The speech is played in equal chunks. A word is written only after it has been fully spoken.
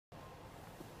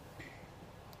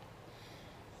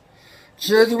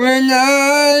Just when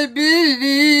I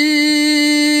believe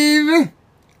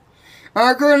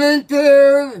I couldn't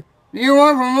tell you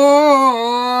want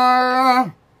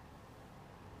more.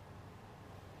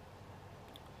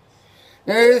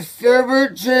 This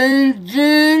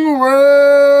ever-changing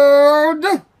world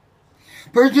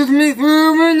pushes me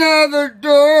through another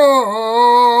door.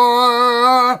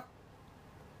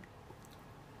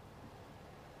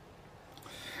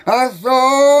 I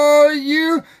saw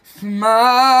you smile,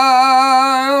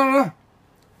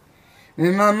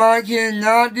 and my mind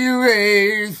cannot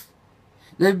erase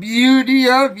the beauty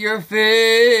of your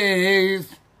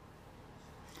face.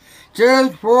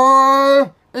 Just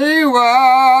for a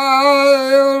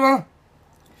while,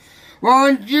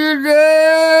 won't you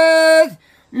let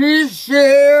me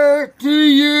share to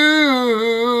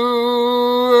you?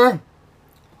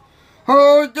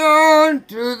 Hold on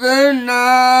to the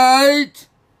night.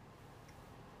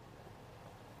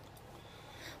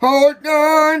 Hold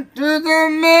on to the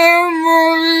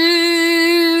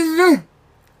memories.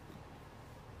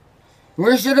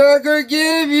 Wish that I could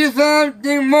give you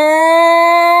something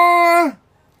more.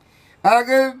 I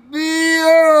could be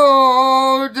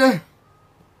old.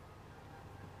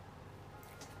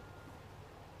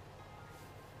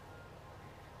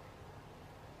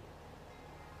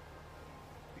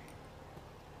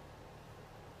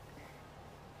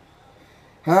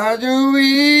 How do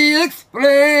we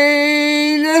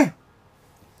explain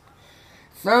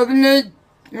something that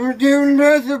you're doing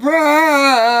by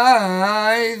surprise?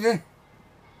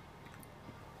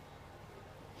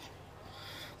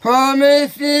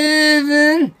 Promises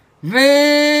in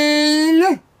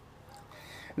vain,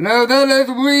 love that is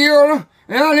real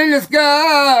and in the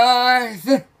skies.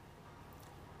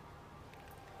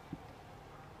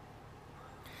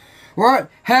 What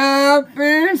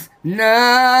happens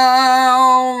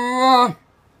now?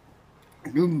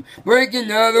 You break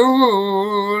another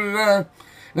rule.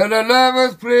 Let the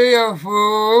lovers play a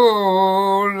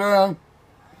fool.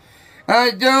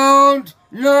 I don't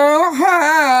know how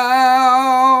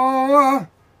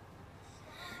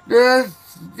to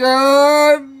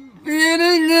stop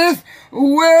feeling this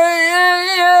way.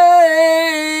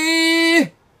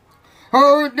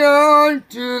 Hold on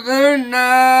to the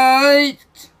night.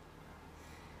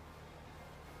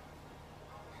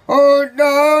 Hold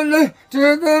on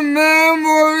to the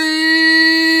memories.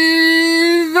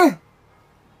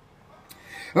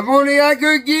 If only I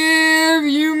could give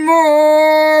you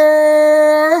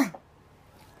more.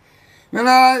 When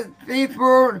I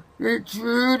faithful and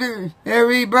true to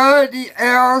everybody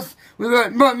else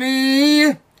but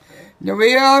me. The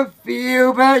way I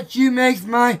feel about you makes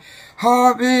my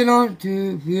heart belong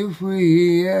to feel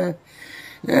free.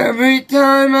 Every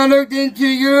time I look into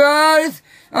your eyes,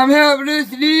 I'm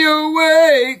helplessly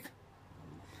awake.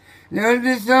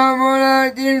 There's someone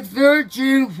I've been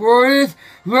searching for is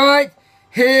right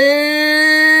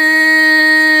here.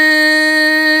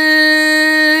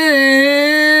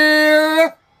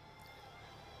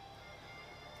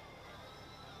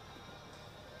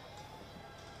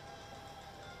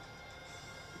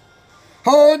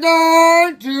 Hold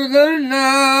on to the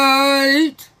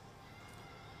night.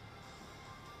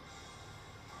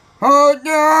 Hold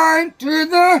on to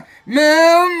the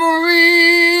memories.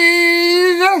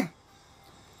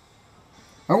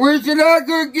 I wish that I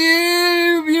could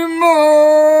give you more.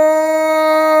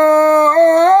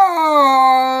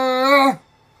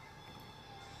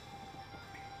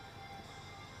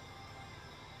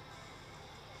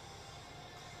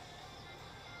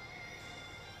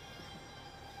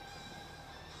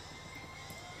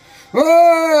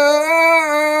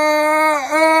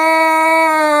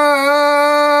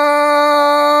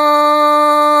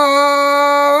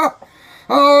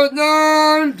 Hold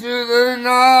on to the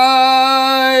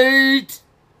night.